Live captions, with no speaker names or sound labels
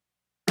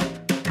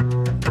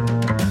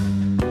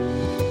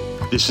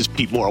This is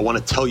Pete Moore. I want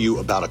to tell you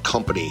about a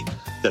company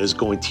that is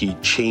going to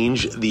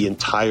change the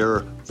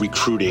entire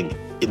recruiting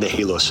in the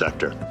Halo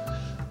sector.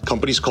 The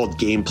company's called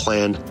Game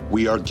Plan.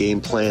 We are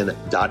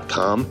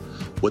GamePlan.com.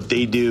 What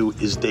they do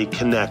is they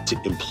connect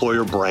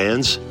employer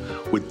brands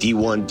with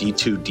D1,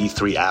 D2,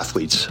 D3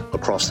 athletes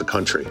across the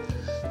country.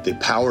 They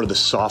power the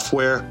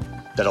software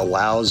that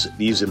allows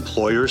these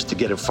employers to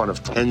get in front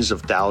of tens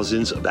of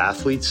thousands of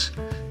athletes.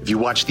 If you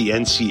watch the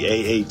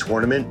NCAA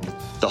tournament,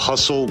 the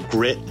hustle,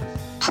 grit,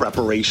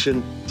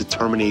 preparation,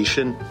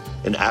 determination,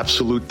 and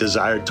absolute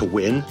desire to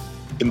win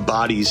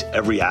embodies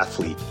every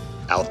athlete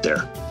out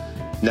there.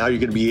 Now you're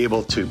going to be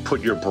able to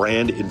put your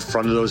brand in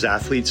front of those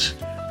athletes,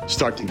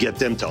 start to get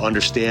them to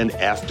understand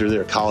after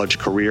their college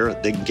career,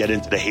 they can get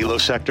into the Halo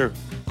sector,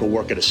 go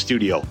work at a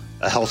studio,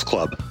 a health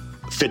club,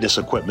 a fitness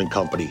equipment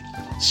company,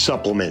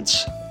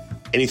 supplements,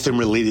 anything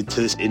related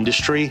to this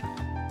industry.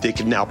 They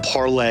can now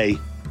parlay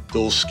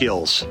those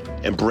skills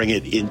and bring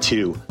it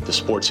into the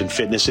sports and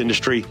fitness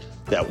industry,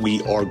 that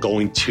we are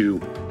going to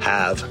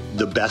have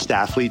the best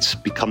athletes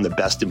become the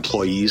best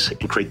employees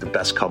and create the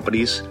best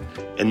companies.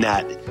 And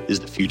that is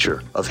the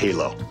future of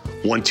Halo.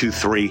 1, 2,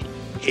 3,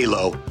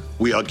 Halo.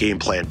 We are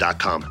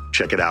GamePlan.com.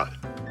 Check it out.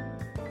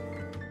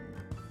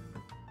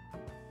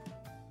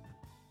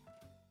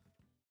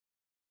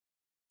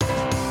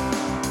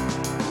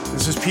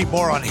 This is Pete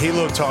Moore on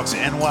Halo Talks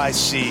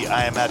NYC.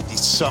 I am at the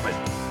summit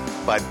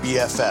by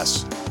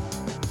BFS,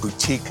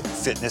 Boutique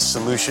Fitness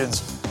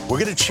Solutions. We're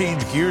going to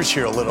change gears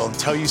here a little and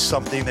tell you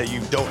something that you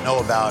don't know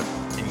about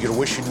and you're going to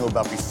wish you knew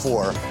about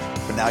before,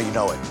 but now you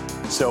know it.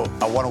 So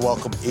I want to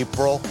welcome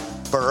April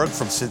Berg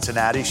from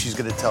Cincinnati. She's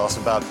going to tell us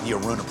about the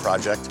Aruna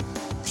project,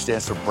 which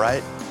stands for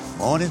Bright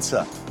Morning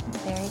Sun.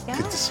 There you go.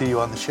 Good to see you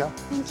on the show.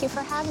 Thank you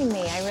for having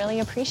me. I really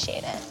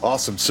appreciate it.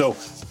 Awesome. So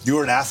you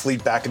were an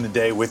athlete back in the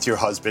day with your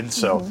husband,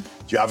 so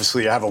you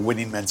obviously have a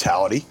winning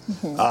mentality.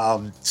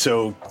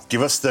 So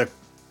give us the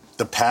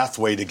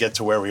pathway to get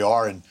to where we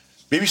are, and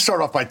maybe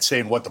start off by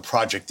saying what the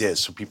project is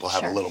so people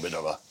have a little bit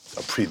of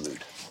a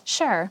prelude.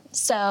 Sure.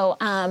 So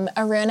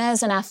Aruna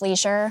is an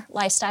athleisure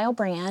lifestyle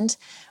brand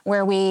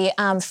where we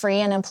free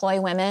and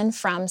employ women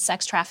from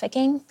sex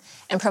trafficking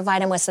and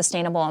provide them with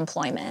sustainable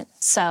employment.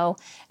 So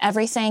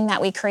everything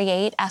that we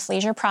create,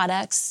 athleisure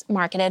products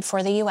marketed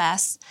for the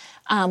U.S.,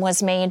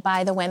 was made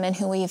by the women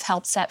who we've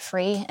helped set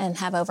free and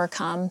have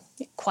overcome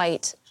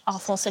quite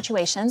awful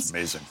situations.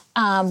 Amazing.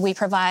 We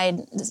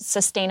provide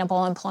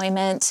sustainable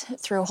employment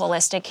through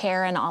holistic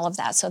care and all of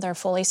that, so they're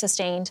fully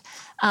sustained.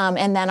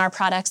 And then our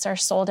products are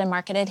sold and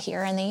marketed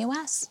here in the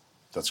U.S.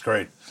 That's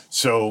great.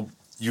 So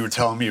you were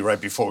telling me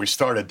right before we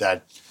started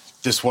that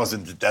this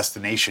wasn't the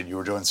destination. You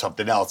were doing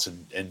something else,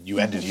 and you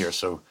ended here.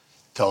 So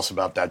tell us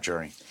about that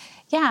journey.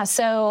 Yeah,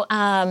 so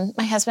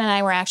my husband and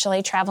I were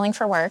actually traveling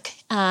for work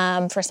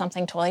for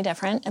something totally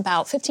different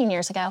about 15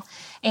 years ago.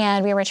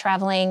 And we were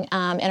traveling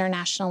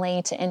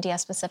internationally to India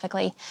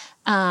specifically.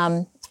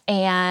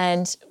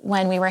 And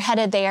when we were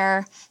headed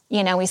there,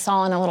 you know, we saw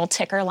on a little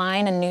ticker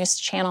line a news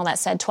channel that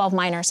said 12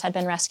 minors had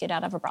been rescued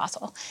out of a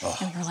brothel. Oh.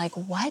 And we were like,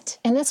 what?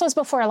 And this was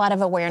before a lot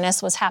of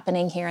awareness was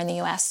happening here in the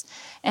U.S.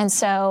 And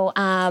so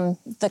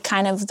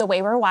the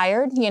way we're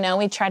wired, you know,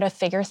 we try to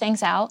figure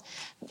things out.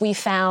 We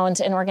found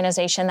an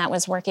organization that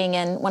was working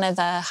in one of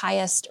the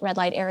highest red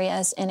light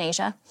areas in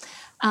Asia.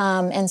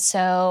 And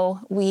so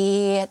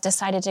we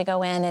decided to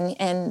go in,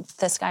 and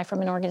this guy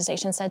from an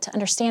organization said, to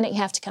understand it, you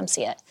have to come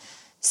see it.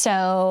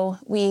 So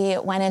we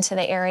went into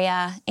the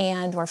area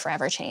and were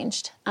forever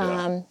changed.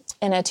 In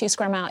a 2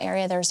 square mile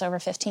area, there's over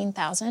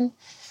 15,000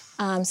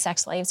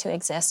 sex slaves who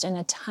exist in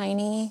a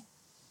tiny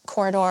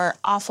corridor,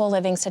 awful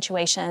living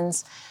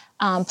situations,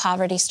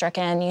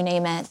 poverty-stricken, you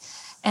name it.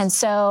 And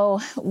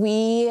so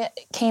we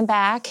came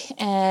back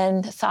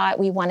and thought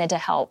we wanted to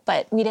help,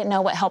 but we didn't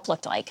know what help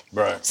looked like.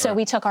 So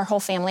we took our whole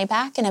family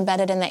back and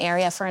embedded in the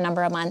area for a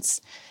number of months.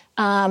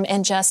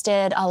 And just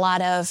did a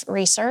lot of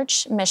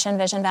research, mission,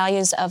 vision,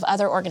 values of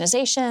other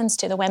organizations,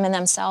 to the women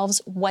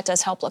themselves. What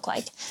does help look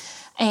like?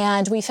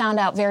 And we found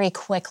out very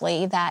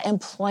quickly that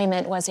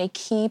employment was a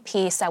key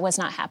piece that was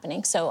not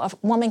happening. So a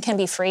woman can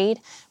be freed,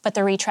 but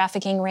the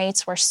re-trafficking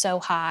rates were so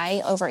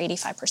high, over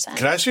 85%.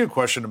 Can I ask you a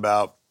question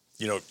about,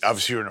 you know,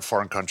 obviously you're in a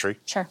foreign country.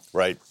 Sure.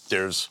 Right?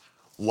 There's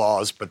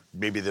laws, but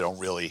maybe they don't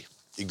really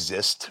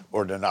exist,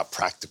 or they're not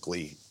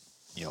practically,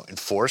 you know,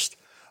 enforced.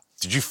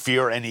 Did you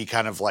fear any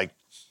kind of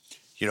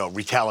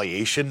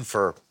retaliation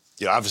for,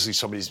 obviously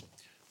somebody's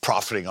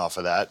profiting off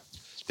of that.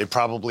 They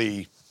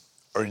probably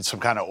are in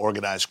some kind of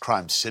organized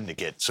crime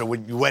syndicate. So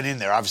when you went in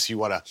there, obviously you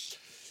want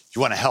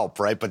to help,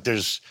 right? But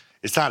it's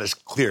not as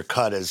clear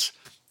cut as,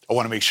 I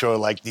want to make sure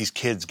like these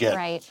kids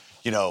get,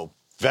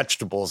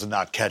 vegetables and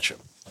not ketchup.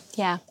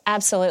 Yeah,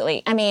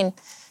 absolutely. I mean,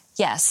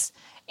 yes.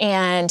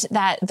 And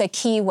that the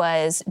key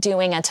was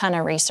doing a ton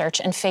of research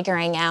and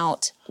figuring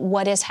out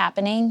what is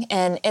happening.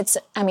 And it's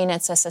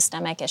a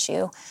systemic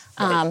issue,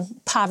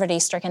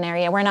 poverty-stricken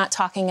area. We're not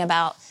talking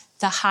about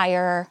the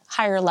higher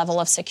level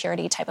of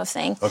security type of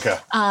thing. Okay.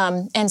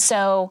 And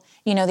so,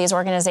 these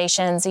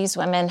organizations, these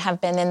women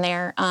have been in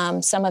there.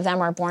 Some of them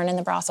were born in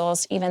the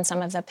brothels, even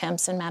some of the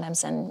pimps and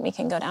madams, and we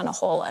can go down a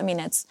whole,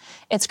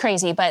 it's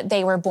crazy, but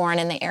they were born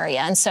in the area.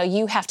 And so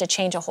you have to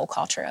change a whole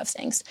culture of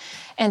things.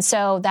 And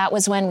so that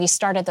was when we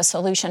started the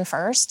solution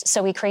first.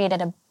 So we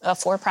created a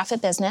for-profit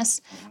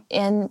business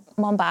in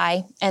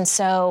Mumbai. And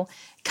so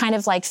kind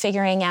of like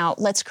figuring out,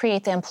 let's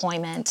create the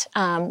employment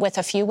with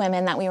a few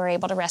women that we were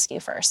able to rescue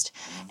first.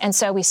 And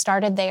so we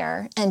started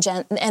there, and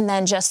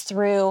then just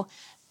through,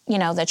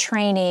 the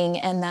training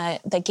and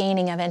the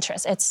gaining of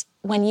interest. It's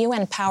when you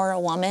empower a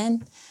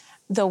woman,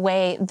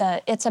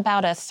 it's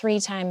about a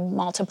 3-time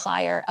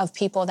multiplier of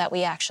people that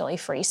we actually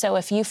free. So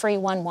if you free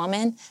one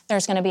woman,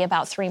 there's going to be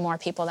about 3 more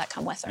people that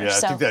come with her. Yeah,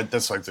 I think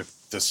that's like the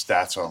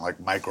stats on like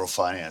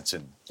microfinance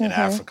in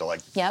Africa.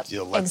 Like, let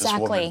this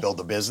woman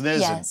build a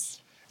business. Yes.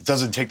 And it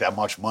doesn't take that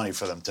much money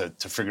for them to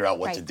figure out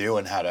what to do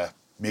and how to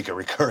make it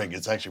recurring.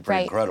 It's actually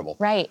pretty incredible.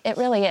 Right, it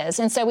really is.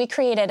 And so we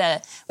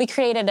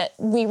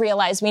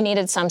realized we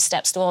needed some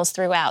step stools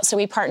throughout. So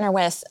we partner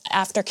with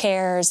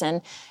aftercares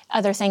and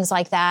other things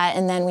like that.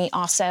 And then we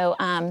also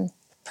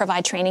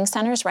provide training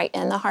centers right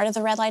in the heart of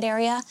the red light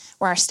area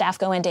where our staff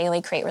go in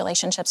daily, create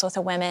relationships with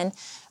the women,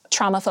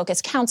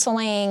 trauma-focused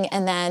counseling,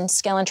 and then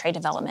skill and trade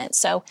development.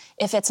 So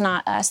if it's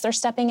not us they're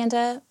stepping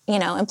into,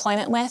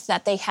 employment with,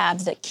 that they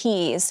have the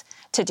keys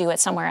to do it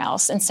somewhere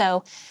else. And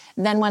so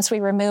then once we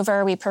remove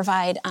her, we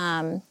provide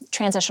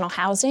transitional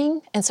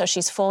housing. And so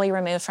she's fully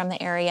removed from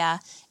the area.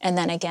 And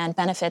then again,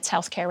 benefits,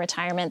 healthcare,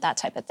 retirement, that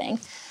type of thing.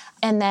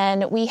 And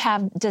then we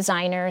have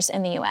designers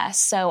in the U.S.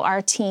 So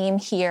our team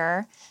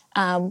here,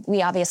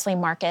 we obviously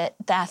market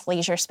the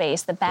athleisure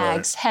space, the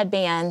bags,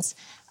 headbands,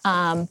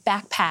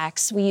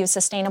 backpacks. We use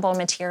sustainable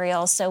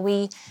materials. So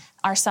we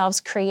ourselves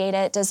create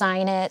it,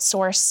 design it,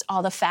 source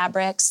all the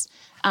fabrics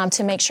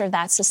to make sure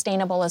that's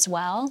sustainable as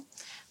well.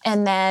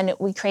 And then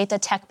we create the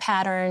tech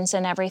patterns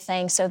and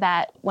everything so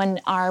that when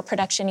our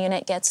production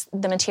unit gets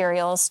the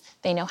materials,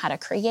 they know how to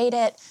create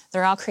it.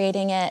 They're all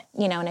creating it,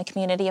 in a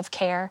community of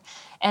care.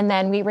 And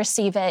then we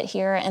receive it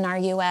here in our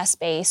U.S.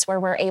 base where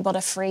we're able to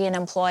free and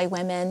employ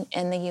women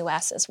in the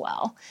U.S. as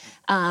well.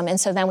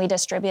 And so then we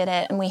distribute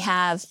it, and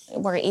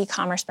we're an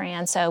e-commerce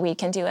brand, so we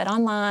can do it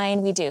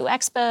online. We do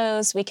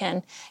expos. We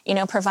can,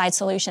 provide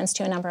solutions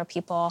to a number of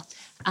people,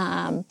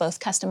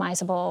 both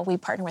customizable. We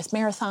partner with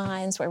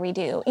marathons where we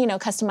do,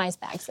 customized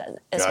bags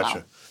as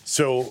well.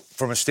 So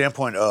from a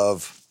standpoint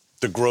of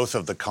the growth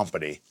of the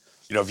company,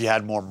 if you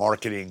had more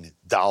marketing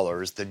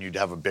dollars, then you'd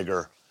have a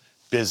bigger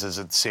business.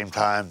 At the same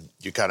time,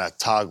 you're kind of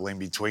toggling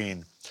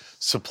between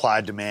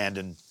supply, demand,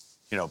 and,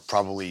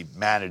 probably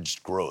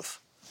managed growth.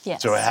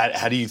 Yes. So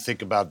how do you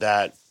think about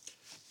that,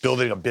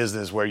 building a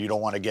business where you don't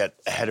want to get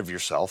ahead of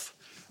yourself?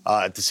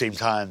 At the same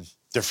time,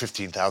 there are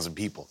 15,000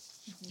 people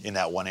in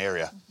that one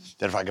area.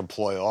 That if I can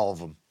employ all of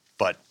them,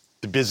 but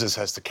the business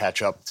has to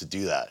catch up to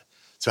do that.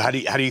 So how do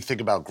you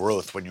think about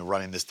growth when you're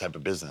running this type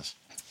of business?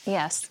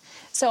 Yes.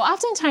 So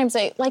oftentimes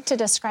I like to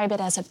describe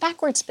it as a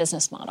backwards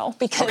business model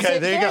because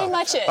it very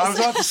much is. I was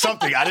on to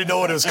something. I didn't know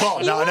what it was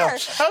called. Now I know.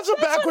 How's a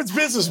backwards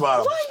business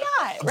model? Why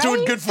not? I'm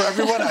doing good for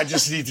everyone. I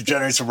just need to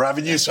generate some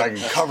revenue so I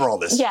can cover all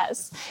this.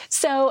 Yes.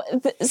 So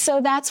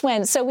that's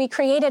when. So we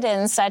created it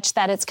in such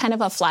that it's kind of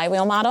a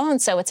flywheel model,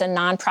 and so it's a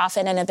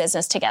nonprofit and a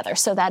business together,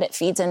 so that it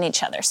feeds in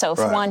each other. So if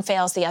one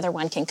fails, the other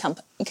one can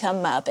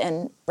come up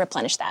and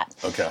replenish that.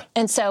 Okay.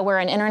 And so we're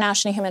an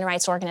international human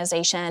rights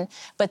organization,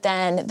 but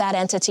then that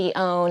entity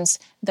owns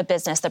the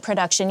business, the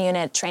production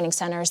unit, training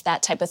centers,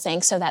 that type of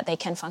thing, so that they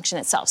can function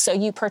itself. So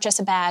you purchase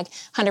a bag,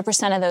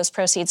 100% of those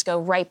proceeds go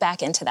right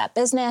back into that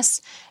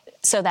business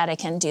so that it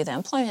can do the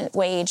employment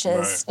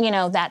wages,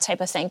 that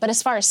type of thing. But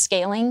as far as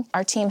scaling,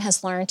 our team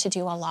has learned to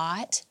do a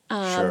lot,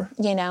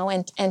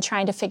 and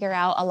trying to figure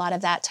out a lot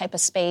of that type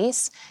of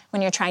space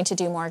when you're trying to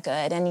do more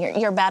good. And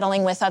you're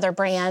battling with other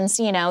brands,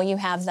 you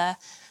have the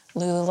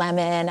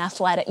Lululemon,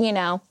 Athletic,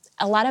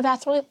 a lot of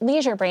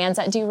athleisure brands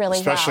that do really well.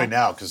 Especially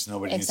now, because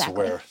nobody needs to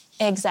wear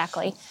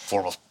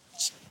formal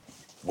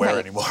wear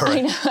anymore.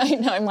 Right? I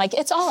know. I'm like,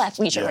 it's all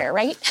athleisure wear,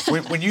 right?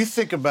 when you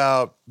think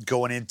about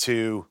going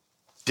into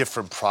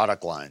different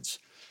product lines,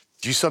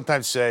 do you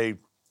sometimes say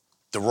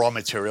the raw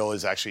material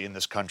is actually in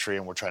this country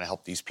and we're trying to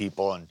help these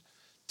people? And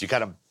do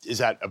you is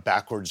that a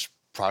backwards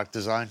product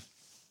design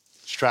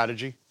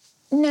strategy?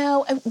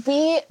 No,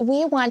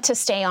 we want to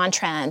stay on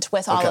trend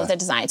with all of the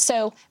designs.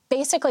 So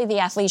basically the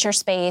athleisure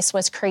space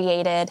was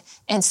created,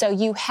 and so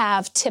you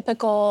have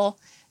typical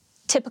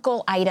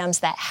items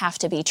that have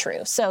to be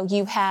true. So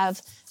you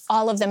have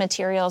all of the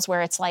materials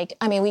where it's like,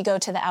 we go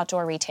to the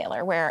outdoor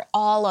retailer where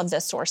all of the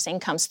sourcing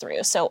comes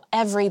through. So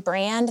every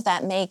brand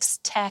that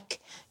makes tech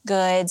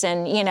goods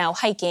and,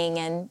 hiking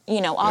and,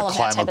 all of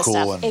that type of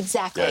stuff.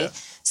 Exactly. Yeah.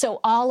 So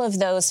all of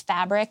those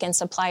fabric and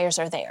suppliers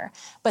are there.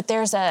 But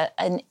there's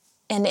an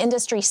an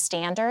industry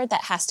standard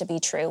that has to be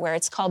true, where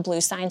it's called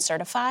Blue Sign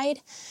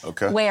Certified,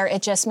 where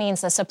it just means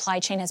the supply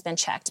chain has been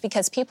checked,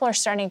 because people are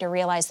starting to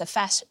realize the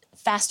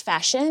fast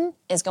fashion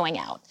is going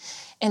out.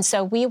 And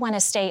so we want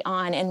to stay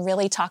on and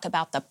really talk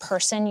about the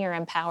person you're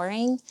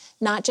empowering,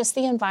 not just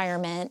the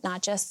environment,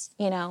 not just,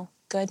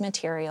 good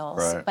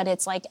materials, but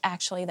it's like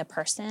actually the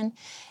person.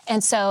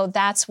 And so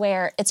that's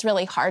where it's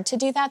really hard to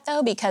do that,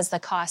 though, because the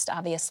cost,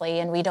 obviously,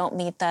 and we don't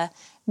meet the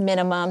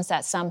minimums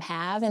that some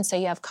have. And so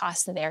you have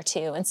costs there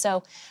too. And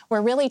so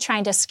we're really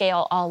trying to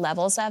scale all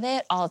levels of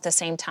it all at the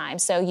same time.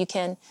 So you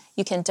can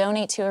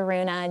donate to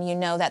Aruna, and you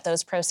know that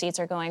those proceeds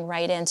are going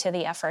right into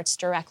the efforts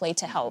directly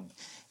to help,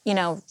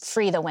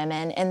 free the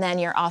women. And then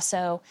you're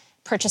also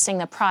purchasing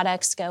the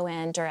products go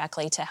in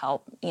directly to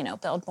help,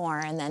 build more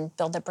and then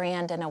build the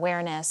brand and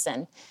awareness.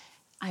 And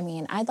I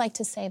mean, I'd like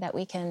to say that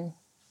we can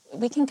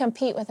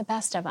compete with the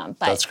best of them,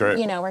 but that's great.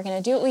 We're going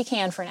to do what we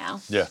can for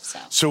now. Yeah.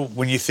 So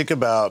when you think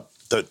about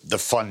the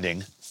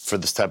funding for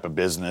this type of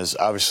business,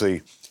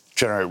 obviously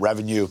generate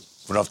revenue.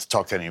 We don't have to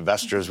talk to any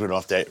investors. We don't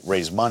have to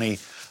raise money.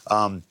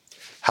 How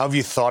have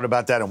you thought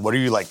about that? And what are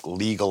you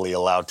legally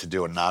allowed to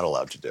do and not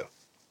allowed to do?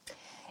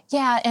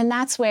 Yeah, and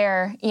that's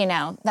where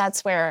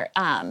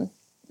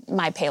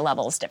my pay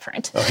level is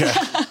different. Okay.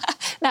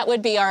 That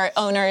would be our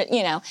owner,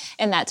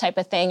 and that type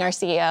of thing, our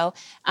CEO,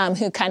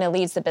 who kind of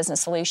leads the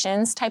business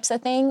solutions types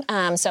of thing.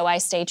 So I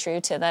stay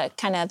true to the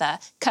kind of the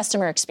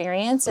customer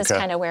experience is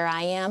kind of where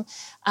I am.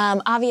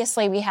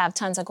 Obviously, we have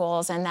tons of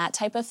goals and that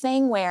type of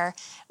thing where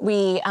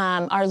we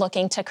are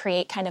looking to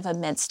create kind of a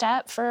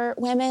mid-step for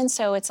women.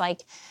 So it's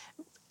like,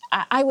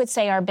 I would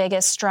say our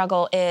biggest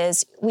struggle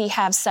is we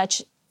have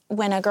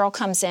when a girl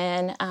comes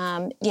in,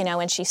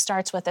 and she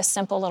starts with a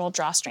simple little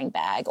drawstring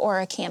bag or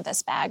a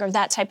canvas bag or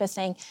that type of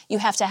thing, you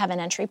have to have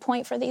an entry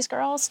point for these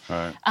girls.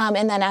 Right.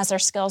 And then as their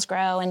skills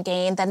grow and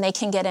gain, then they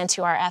can get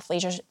into our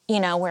athleisure,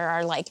 where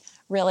our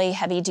really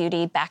heavy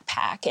duty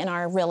backpack and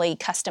our really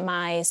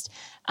customized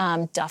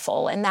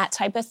duffel and that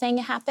type of thing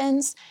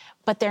happens.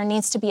 But there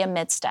needs to be a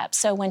mid-step.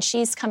 So when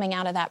she's coming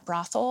out of that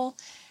brothel,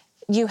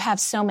 you have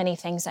so many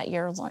things that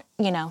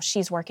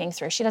she's working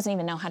through. She doesn't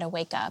even know how to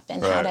wake up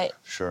and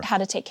how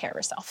to take care of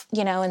herself,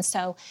 and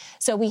so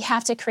we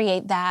have to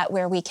create that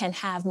where we can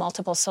have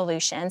multiple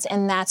solutions.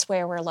 And that's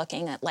where we're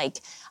looking at,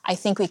 I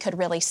think we could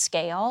really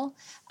scale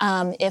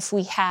if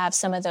we have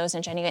some of those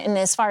ingenuity. And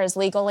as far as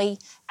legally,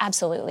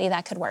 absolutely,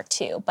 that could work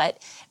too.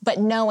 But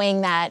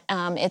knowing that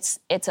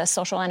it's a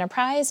social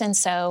enterprise, and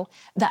so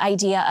the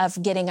idea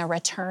of getting a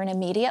return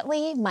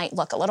immediately might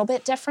look a little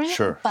bit different.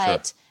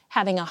 But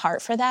having a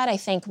heart for that, I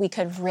think we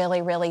could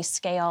really, really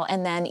scale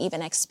and then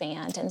even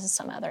expand into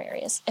some other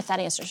areas, if that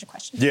answers your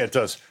question. Yeah, it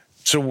does.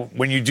 So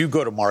when you do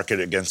go to market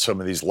against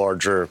some of these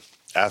larger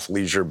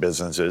athleisure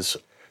businesses,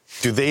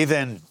 do they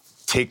then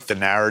take the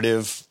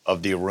narrative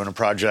of the Aruna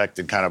project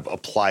and kind of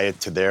apply it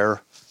to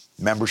their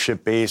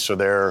membership base or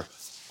their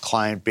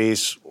client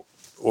base?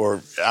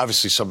 Or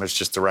obviously some of it's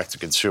just direct to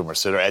consumer,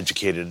 so they're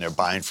educated and they're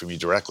buying from you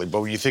directly.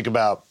 But when you think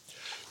about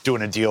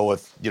doing a deal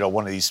with,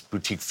 one of these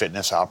boutique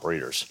fitness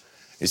operators,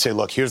 you say,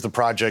 look, here's the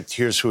project,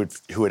 here's who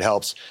it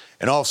helps.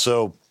 And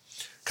also,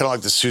 kind of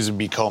like the Susan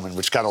B. Komen,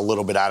 which got a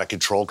little bit out of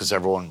control because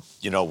everyone,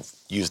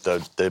 used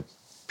the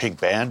pink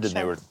band and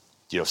they were,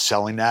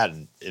 selling that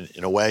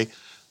in a way.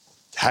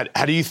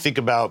 How do you think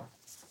about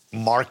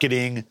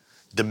marketing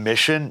the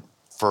mission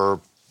for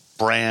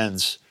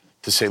brands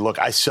to say, look,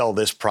 I sell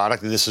this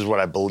product and this is what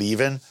I believe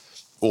in?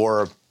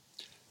 Or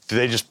do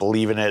they just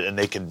believe in it and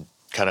they can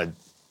kind of,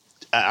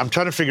 I'm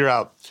trying to figure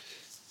out,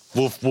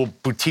 Will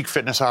boutique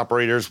fitness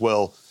operators,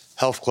 will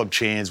health club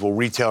chains, will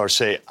retailers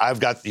say, I've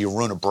got the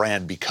Aruna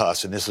brand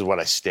because, and this is what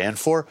I stand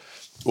for?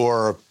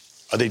 Or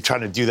are they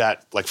trying to do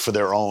that for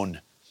their own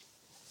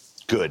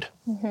good?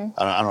 Mm-hmm.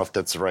 I don't know if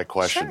that's the right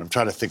question. Sure. I'm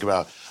trying to think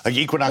about,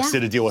 Equinox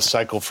did a deal with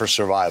Cycle for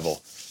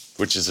Survival,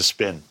 which is a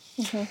spin.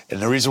 Mm-hmm.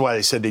 And the reason why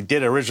they said they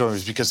did it originally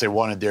was because they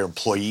wanted their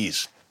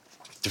employees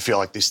to feel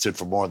like they stood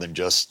for more than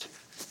just,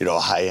 a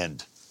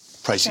high-end,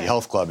 pricey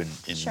health club in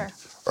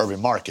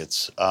urban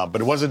markets, but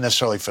it wasn't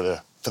necessarily for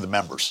the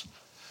members.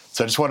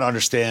 So I just want to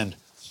understand,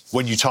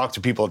 when you talk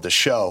to people at the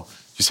show,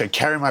 you say,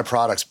 carry my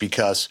products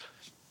because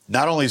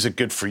not only is it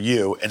good for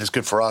you and it's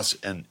good for us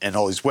and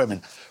all these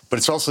women, but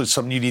it's also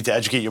something you need to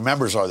educate your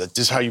members on, that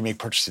this is how you make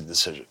purchasing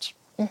decisions.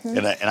 Mm-hmm.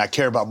 And I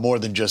care about more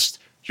than just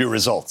your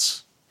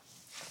results.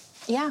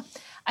 Yeah.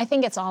 I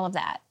think it's all of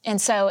that.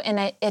 And so,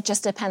 it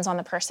just depends on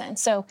the person.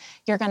 So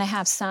you're going to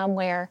have some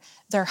where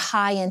they're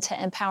high into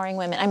empowering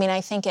women. I mean, I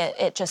think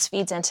it just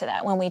feeds into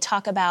that. When we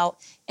talk about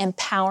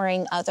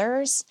empowering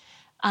others,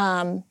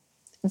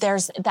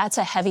 that's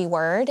a heavy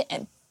word,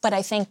 but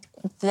I think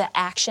the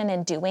action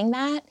in doing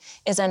that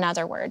is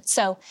another word.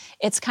 So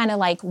it's kind of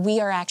like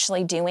we are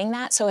actually doing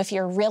that. So if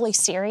you're really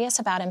serious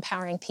about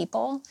empowering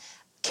people,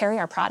 carry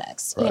our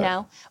products,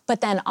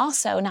 But then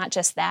also, not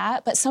just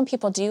that, but some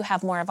people do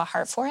have more of a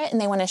heart for it and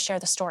they want to share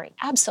the story.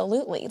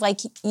 Absolutely.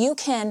 You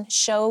can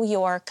show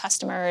your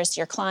customers,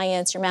 your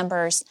clients, your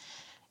members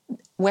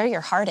where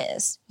your heart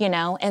is,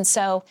 And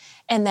so,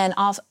 and then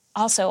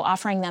also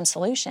offering them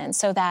solutions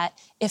so that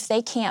if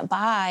they can't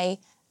buy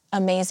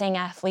amazing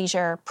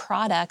athleisure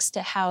products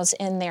to house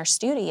in their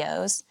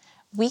studios,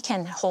 we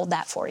can hold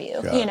that for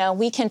you.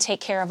 We can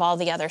take care of all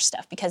the other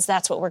stuff because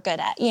that's what we're good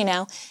at,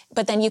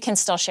 But then you can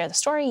still share the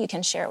story. You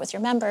can share it with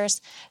your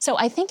members. So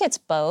I think it's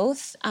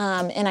both.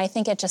 And I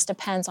think it just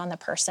depends on the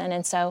person.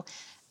 And so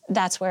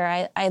that's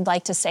where I'd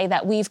like to say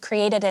that we've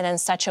created it in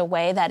such a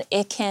way that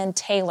it can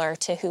tailor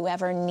to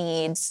whoever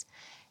needs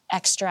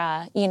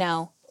extra,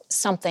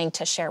 something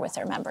to share with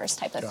their members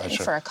type of thing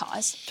for a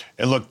cause.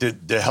 And look,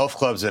 the health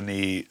clubs and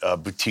the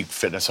boutique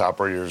fitness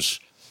operators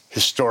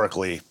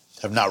historically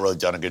have not really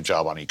done a good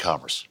job on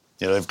e-commerce.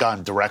 They've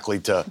gone directly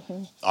to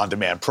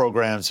on-demand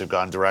programs. They've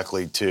gone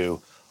directly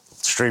to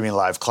streaming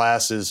live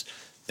classes.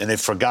 And they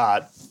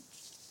forgot,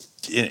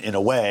 in a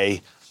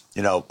way,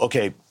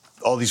 okay,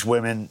 all these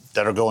women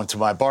that are going to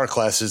my bar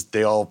classes,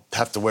 they all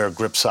have to wear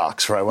grip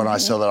socks, right? Why don't I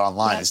sell that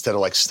online instead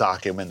of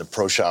stocking them in the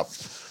pro shop?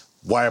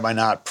 Why am I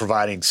not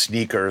providing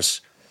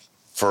sneakers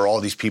for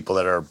all these people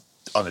that are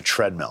on a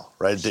treadmill,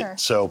 right? Sure.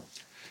 So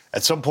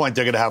at some point,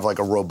 they're going to have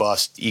a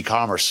robust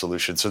e-commerce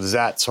solution. So is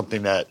that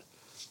something that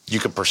you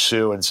could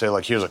pursue and say,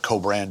 here's a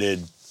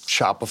co-branded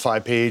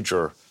Shopify page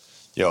or,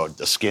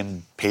 a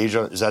skin page?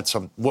 Is that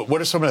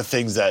what are some of the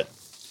things that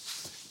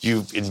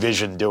you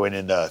envision doing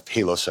in the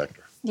Halo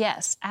sector?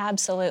 Yes,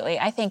 absolutely.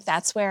 I think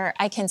that's where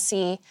I can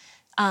see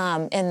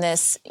in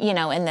this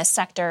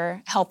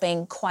sector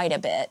helping quite a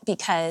bit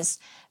because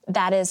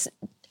that is,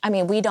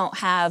 we don't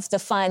have the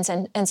funds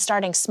and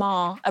starting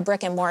small, a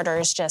brick and mortar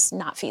is just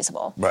not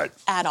feasible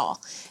at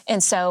all.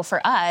 And so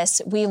for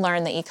us, we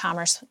learned the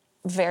e-commerce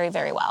very,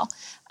 very well.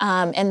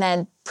 And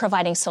then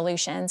providing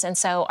solutions. And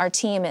so our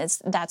team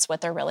that's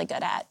what they're really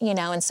good at,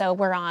 and so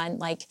we're on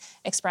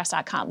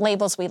express.com,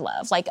 labels we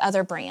love,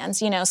 other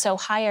brands, so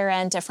higher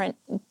end,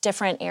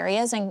 different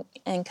areas and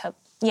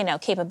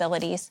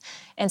capabilities.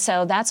 And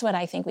so that's what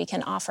I think we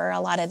can offer a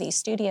lot of these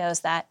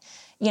studios that,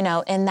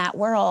 in that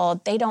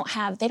world, they don't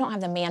have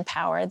the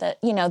manpower that,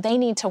 they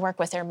need to work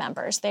with their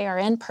members. They are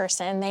in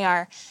person, they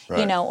are,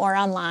 or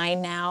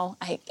online now.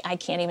 I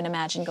can't even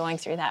imagine going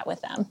through that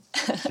with them,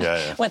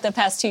 what the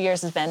past 2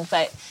 years has been.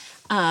 But,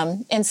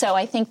 and so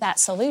I think that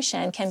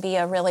solution can be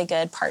a really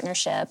good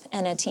partnership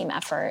and a team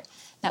effort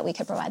that we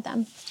could provide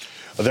them.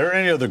 Are there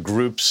any other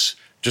groups,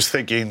 just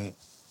thinking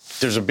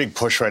there's a big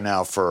push right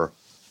now for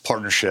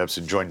partnerships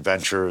and joint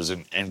ventures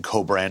and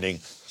co-branding.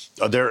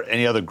 Are there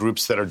any other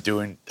groups that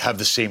have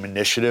the same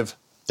initiative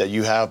that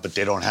you have, but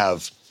they don't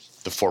have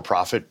the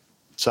for-profit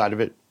side of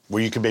it,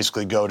 where you can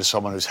basically go to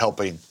someone who's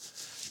helping,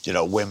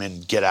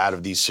 women get out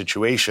of these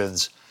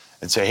situations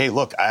and say, hey,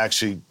 look,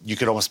 you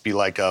could almost be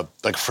like a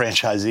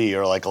franchisee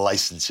or a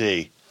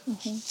licensee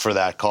for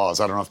that cause.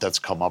 I don't know if that's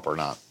come up or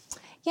not.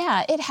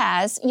 Yeah, it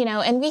has,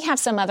 and we have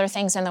some other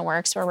things in the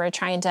works where we're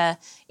trying to,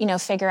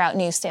 figure out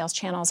new sales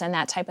channels and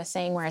that type of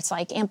thing where it's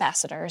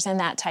ambassadors and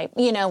that type,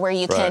 where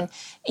you can,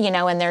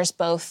 and there's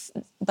both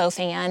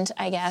and,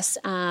 I guess,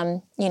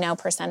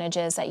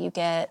 percentages that you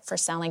get for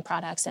selling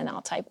products and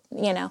all type,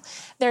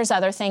 there's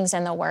other things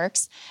in the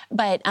works.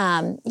 But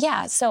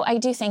so I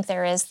do think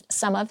there is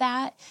some of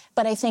that,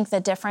 but I think the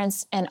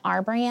difference in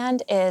our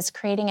brand is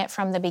creating it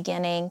from the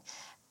beginning.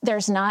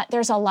 There's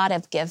a lot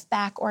of give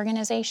back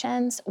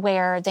organizations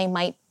where they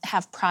might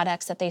have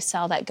products that they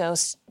sell that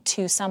goes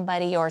to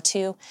somebody or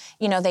to,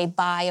 they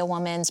buy a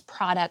woman's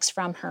products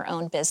from her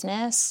own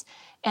business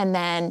and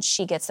then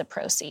she gets the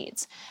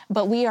proceeds.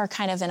 But we are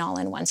kind of an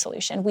all-in-one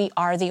solution. We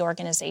are the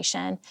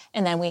organization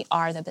and then we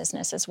are the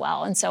business as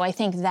well. And so I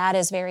think that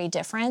is very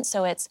different.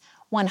 So it's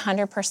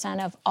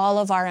 100% of all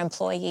of our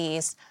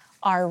employees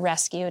are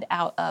rescued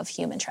out of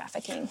human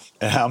trafficking.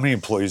 And how many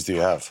employees do you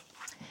have?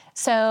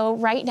 So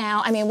right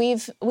now,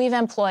 we've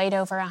employed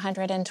over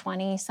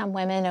 120 some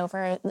women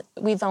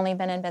we've only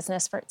been in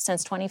business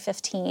since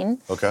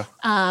 2015. Okay.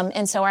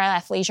 And so our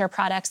athleisure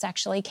products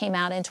actually came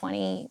out in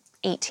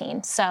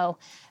 2018. So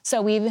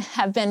we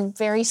have been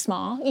very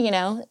small,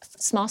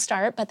 small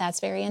start, but that's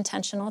very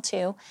intentional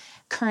too.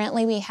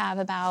 Currently, we have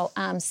about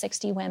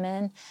 60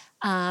 women,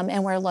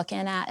 and we're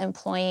looking at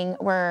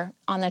we're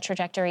on the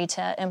trajectory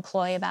to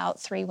employ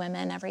about 3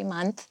 women every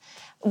month.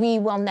 We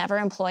will never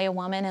employ a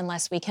woman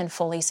unless we can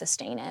fully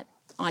sustain it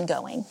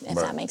ongoing, if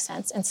that makes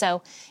sense. And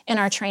so in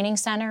our training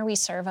center, we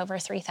serve over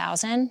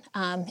 3,000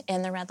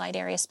 in the red light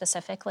area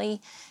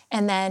specifically.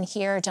 And then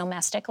here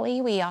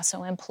domestically, we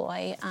also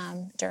employ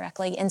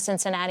directly in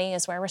Cincinnati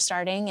is where we're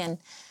starting. And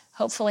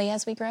hopefully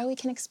as we grow, we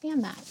can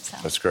expand that. So.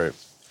 That's great.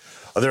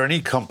 Are there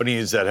any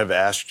companies that have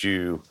asked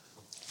you,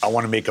 I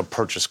want to make a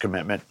purchase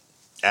commitment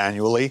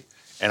annually,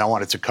 and I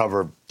want it to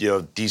cover,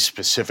 these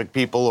specific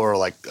people or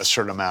a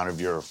certain amount of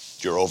your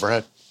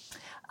overhead?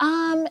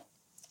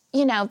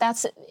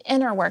 That's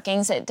inner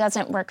workings. It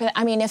doesn't work.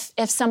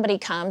 If somebody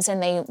comes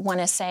and they want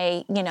to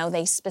say,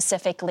 they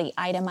specifically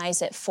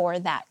itemize it for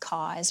that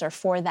cause or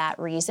for that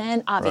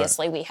reason,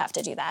 obviously we have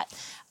to do that.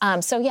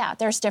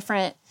 There's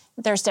different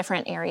there's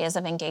different areas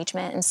of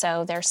engagement. And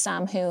so there's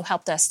some who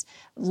helped us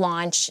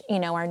launch,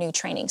 our new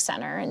training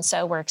center. And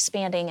so we're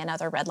expanding in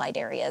other red light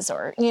areas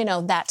or,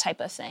 that type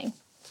of thing.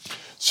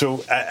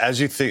 So as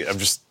you think,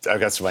 I've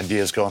got some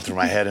ideas going through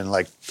my head and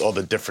like all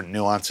the different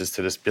nuances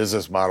to this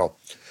business model.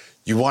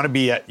 You want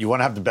to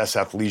have the best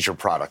athleisure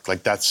product.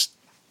 Like that's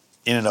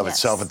in and of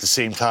itself. At the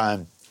same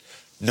time,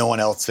 no one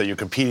else that you're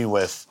competing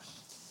with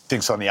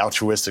thinks on the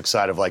altruistic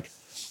side of like,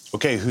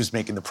 okay, who's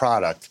making the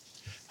product?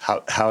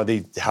 How are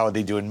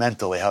they doing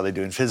mentally? How are they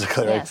doing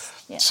physically? Right?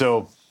 Yes.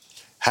 So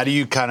how do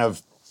you kind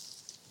of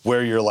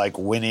wear your like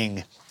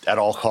winning at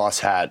all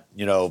costs hat,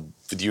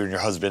 with you and your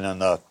husband on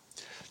the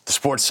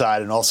sports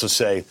side, and also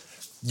say,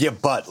 yeah,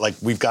 but like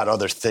we've got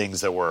other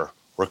things that we're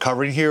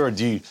covering here, or are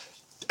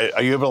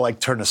you able to like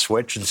turn a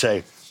switch and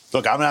say,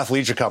 look, I'm an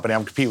athleisure company,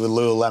 I'm competing with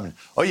Lululemon.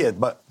 Oh yeah,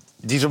 but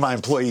these are my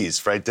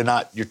employees, right? They're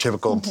not your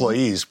typical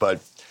employees,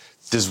 but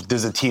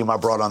there's a team I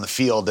brought on the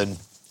field and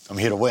I'm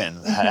here to win.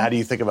 How do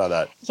you think about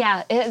that?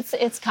 Yeah,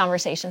 it's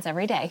conversations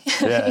every day,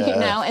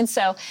 know? And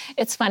so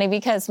it's funny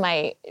because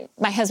my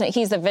husband,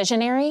 he's a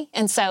visionary.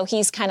 And so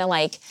he's kind of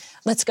like,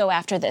 let's go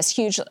after this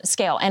huge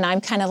scale. And I'm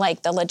kind of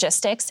like the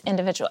logistics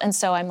individual. And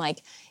so I'm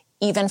like,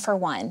 even for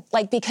one,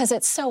 like, because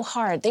it's so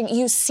hard.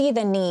 You see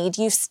the need,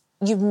 you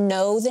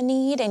know the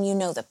need, and you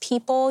know the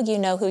people, you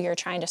know who you're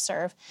trying to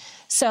serve.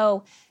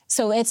 So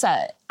it's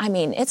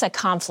a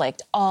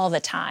conflict all the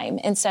time.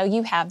 And so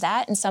you have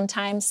that. And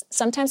sometimes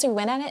we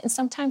win at it and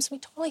sometimes we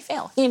totally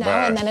fail, Right.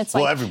 and then it's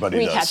like everybody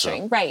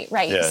recapturing. Does, so.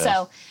 Right.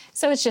 Yeah.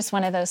 So it's just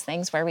one of those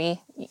things where we,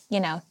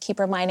 keep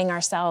reminding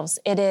ourselves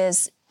it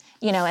is,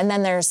 and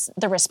then there's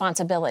the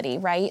responsibility,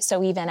 right?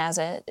 So even as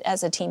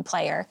a team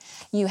player,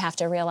 you have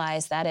to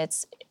realize that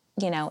it's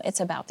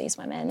about these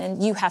women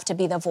and you have to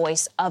be the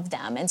voice of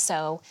them. And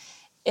so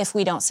if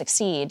we don't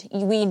succeed,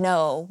 we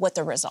know what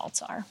the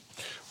results are.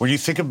 When you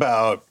think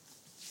about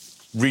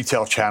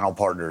retail channel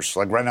partners,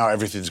 like right now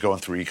everything's going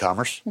through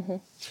e-commerce. Mm-hmm.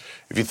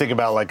 If you think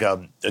about like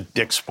a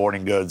Dick's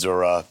Sporting Goods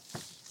or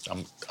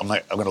I'm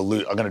going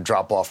to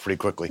drop off pretty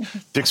quickly. Mm-hmm.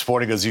 Dick's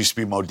Sporting Goods used to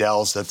be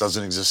Modell's. That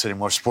doesn't exist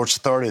anymore. Sports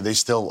Authority, are they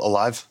still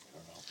alive?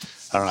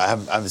 I don't know. I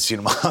haven't seen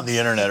them on the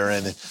internet or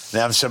anything. They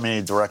haven't sent me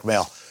any direct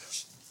mail.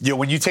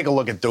 When you take a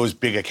look at those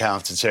big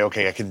accounts and say,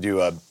 okay, I can do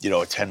a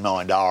 $10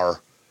 million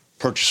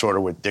purchase order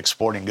with Dick's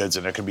Sporting Goods,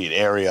 and there can be an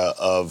area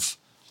of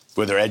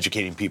where they're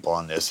educating people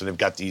on this, and they've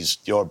got these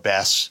your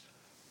best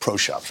pro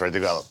shops, right?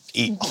 They've got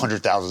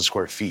 800,000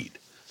 square feet,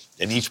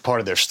 and each part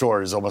of their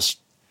store is almost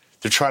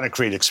they're trying to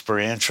create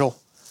experiential,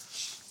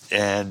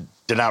 and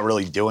they're not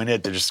really doing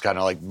it. They're just kind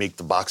of like make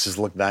the boxes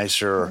look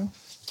nicer, or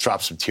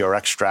drop some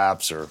TRX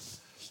straps, or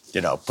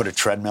put a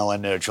treadmill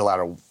in there that you're allowed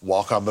to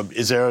walk on. But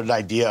is there an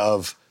idea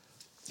of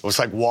it's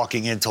like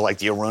walking into like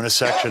the Aruna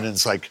section, and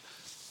it's like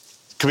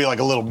it could be like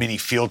a little mini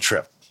field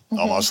trip,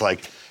 almost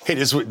like, hey,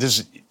 here's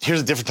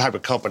a different type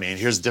of company, and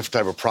here's a different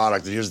type of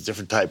product, and here's a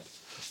different type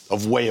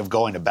of way of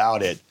going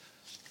about it.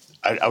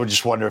 I would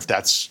just wonder if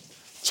that's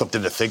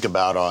something to think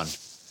about on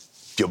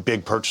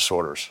big purchase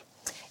orders.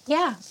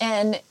 Yeah,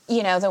 and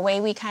the way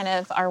we kind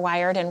of are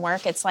wired and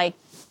work, it's like,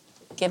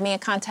 give me a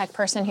contact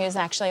person who's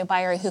actually a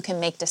buyer who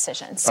can make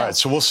decisions. All right,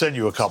 so we'll send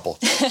you a couple,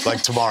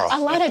 like tomorrow. A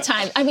lot of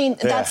times. I mean,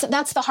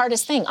 that's the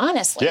hardest thing,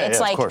 honestly. Yeah,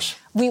 it's like, of course.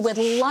 We would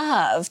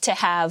love to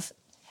have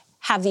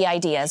the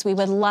ideas. We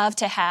would love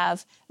to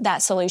have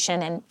that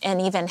solution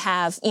and even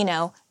have,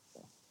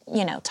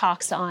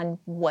 talks on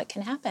what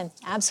can happen.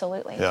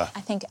 Absolutely. Yeah.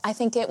 I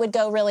think it would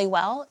go really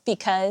well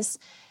because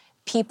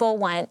people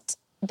want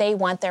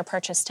their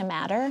purchase to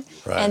matter.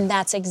 Right. And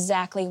that's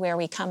exactly where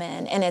we come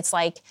in. And it's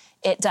like,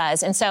 it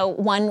does. And so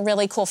one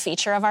really cool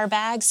feature of our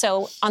bag,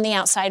 so on the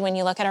outside, when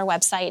you look at our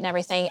website and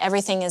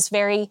everything is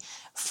very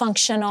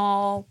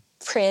functional,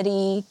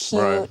 pretty, cute,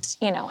 right.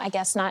 I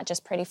guess not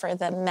just pretty for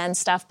the men's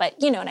stuff,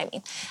 but you know what I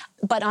mean.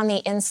 But on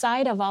the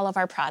inside of all of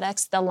our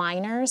products, the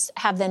liners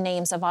have the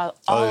names of all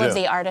of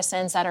the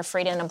artisans that are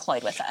freed and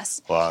employed with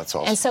us. Wow, that's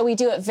awesome. And so we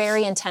do it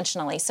very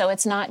intentionally. So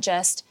it's not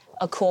just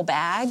a cool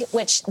bag,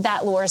 which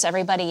that lures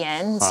everybody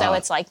in. So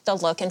it's like the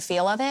look and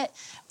feel of it.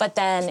 But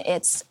then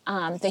it's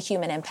the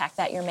human impact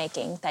that you're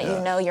making, that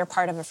you're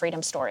part of a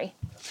freedom story.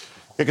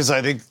 Because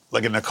I think,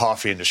 like in the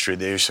coffee industry,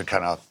 they used to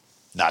kind of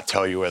not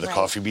tell you where the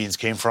coffee beans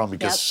came from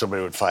because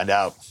somebody would find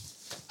out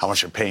how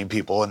much they're paying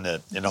people in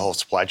the whole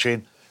supply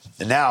chain.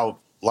 And now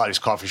a lot of these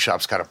coffee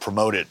shops kind of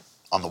promote it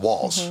on the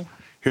walls. Mm-hmm.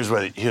 Here's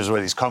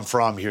where these come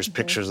from. Here's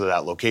pictures of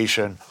that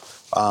location.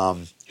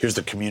 Here's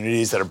the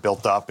communities that are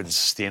built up and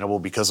sustainable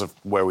because of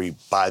where we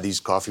buy these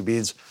coffee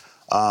beans.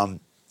 And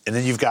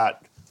then you've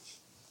got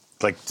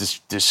like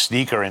this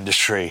sneaker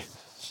industry.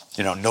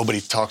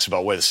 Nobody talks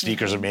about where the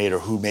sneakers are made or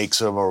who makes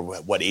them or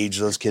what age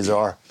those kids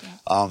are.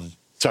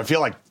 So I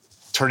feel like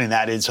turning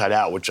that inside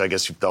out, which I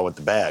guess you've done with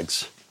the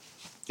bags,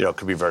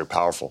 could be very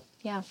powerful.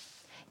 Yeah.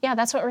 Yeah,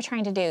 that's what we're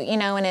trying to do,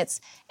 and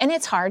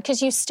it's hard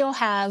because you still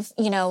have,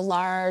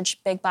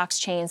 large big box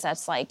chains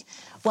that's like,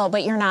 well,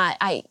 but you're not,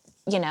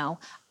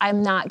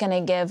 I'm not going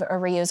to give a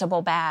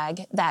reusable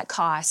bag that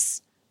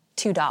costs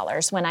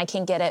 $2 when I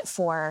can get it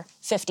for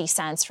 50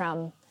 cents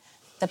from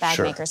the bag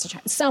Sure. makers are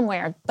trying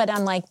somewhere. But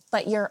I'm like,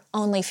 but you're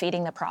only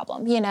feeding the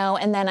problem, you know?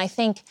 And then I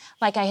think,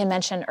 like I had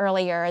mentioned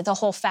earlier, the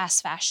whole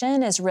fast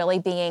fashion is really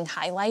being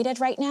highlighted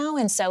right now.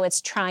 And so it's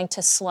trying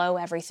to slow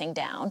everything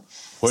down.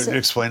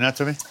 Explain that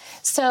to me.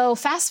 So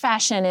fast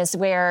fashion is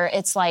where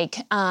it's like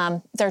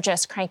they're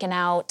just cranking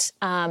out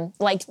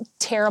like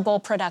terrible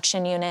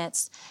production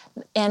units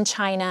in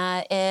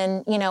China,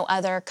 in, you know,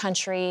 other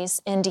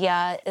countries.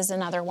 India is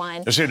another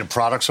one. You're saying the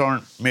products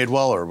aren't made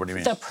well, or what do you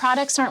mean? The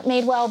products aren't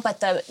made well, but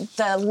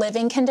the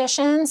living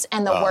conditions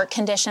and the work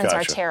conditions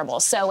are terrible.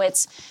 So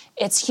it's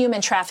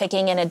human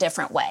trafficking in a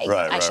different way,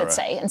 I should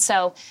say. And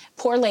so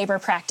poor labor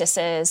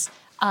practices,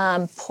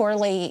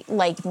 poorly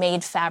like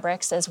made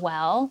fabrics as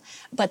well,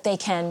 but they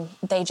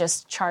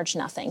just charge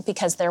nothing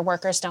because their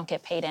workers don't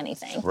get paid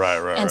anything.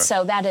 And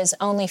so that is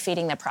only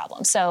feeding the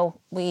problem. So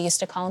we used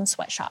to call them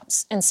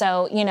sweatshops. And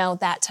so, you know,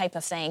 that type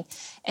of thing.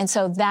 And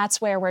so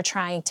that's where we're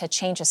trying to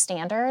change a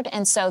standard.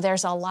 And so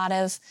there's a lot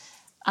of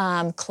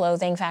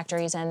clothing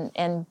factories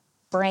and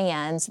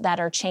brands that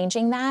are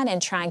changing that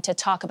and trying to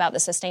talk about the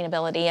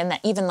sustainability and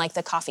that even like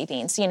the coffee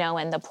beans, you know,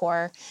 and the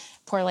poor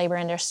labor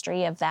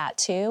industry of that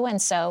too.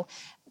 And so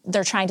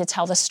they're trying to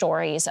tell the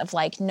stories of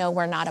like, no,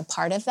 we're not a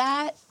part of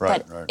that,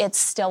 but it's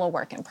still a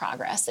work in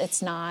progress.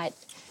 It's not,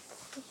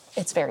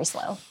 it's very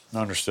slow.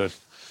 Understood.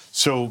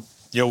 So,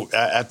 you know,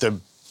 at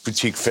the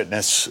Boutique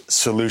Fitness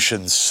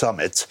Solutions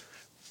Summit,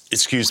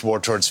 it's skewed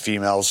more towards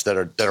females that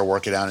are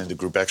working out in the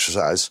group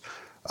exercise.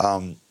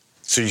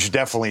 So you should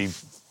definitely,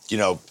 you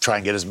know, try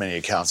and get as many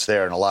accounts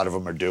there. And a lot of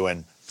them are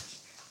doing,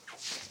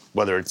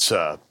 whether it's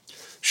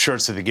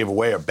shirts that they give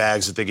away or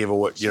bags that they give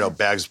away, you know,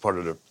 bags as part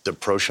of the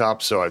pro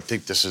shop. So I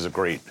think this is a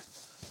great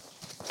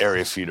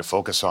area for you to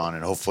focus on,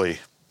 and hopefully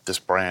this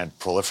brand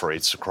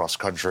proliferates across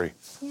country.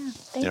 Yeah,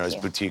 thank you. As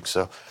boutique.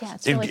 So yeah,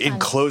 it's really in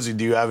closing,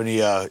 do you have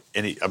any,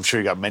 I'm sure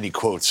you got many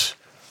quotes,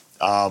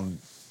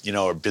 you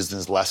know, or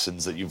business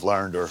lessons that you've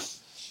learned, or,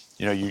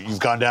 you know, you've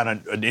gone down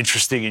an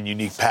interesting and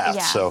unique path.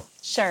 Yeah, so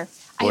sure.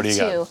 What I have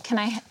two. Got? Can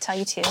I tell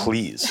you two?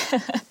 Please.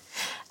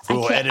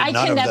 I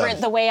can never,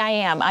 the way I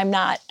am,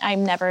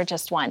 I'm never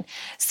just one.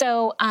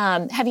 So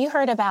have you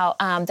heard about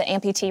the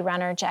amputee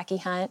runner, Jackie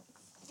Hunt,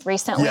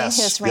 recently,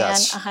 who's ran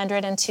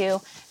 102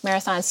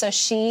 marathons? So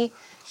she,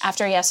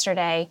 after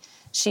yesterday,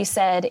 she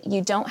said,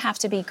 you don't have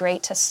to be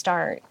great to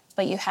start,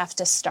 but you have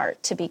to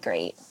start to be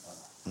great.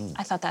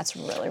 I thought that's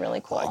really,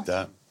 really cool. I like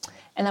that.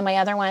 And then my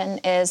other one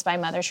is by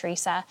Mother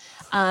Teresa,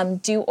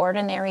 do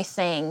ordinary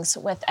things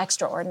with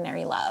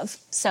extraordinary love.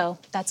 So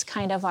that's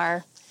kind of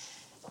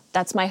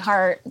that's my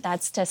heart.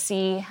 That's to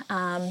see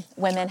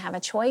women have a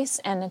choice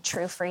and a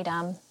true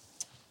freedom.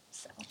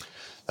 So.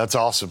 That's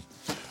awesome.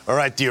 All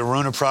right, the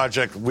Aruna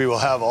Project, we will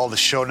have all the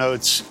show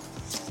notes.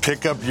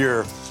 Pick up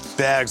your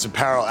bags,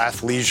 apparel,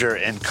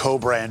 athleisure, and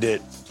co-brand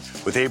it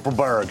with April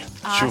Berg.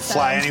 Awesome. She'll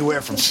fly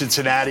anywhere from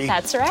Cincinnati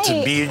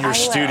to be in your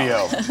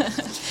studio.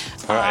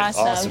 All right,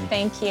 awesome.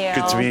 Thank you.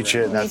 Good to meet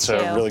you, and that's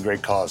a really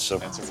great cause. So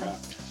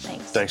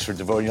Thanks. Thanks for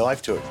devoting your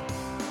life to it.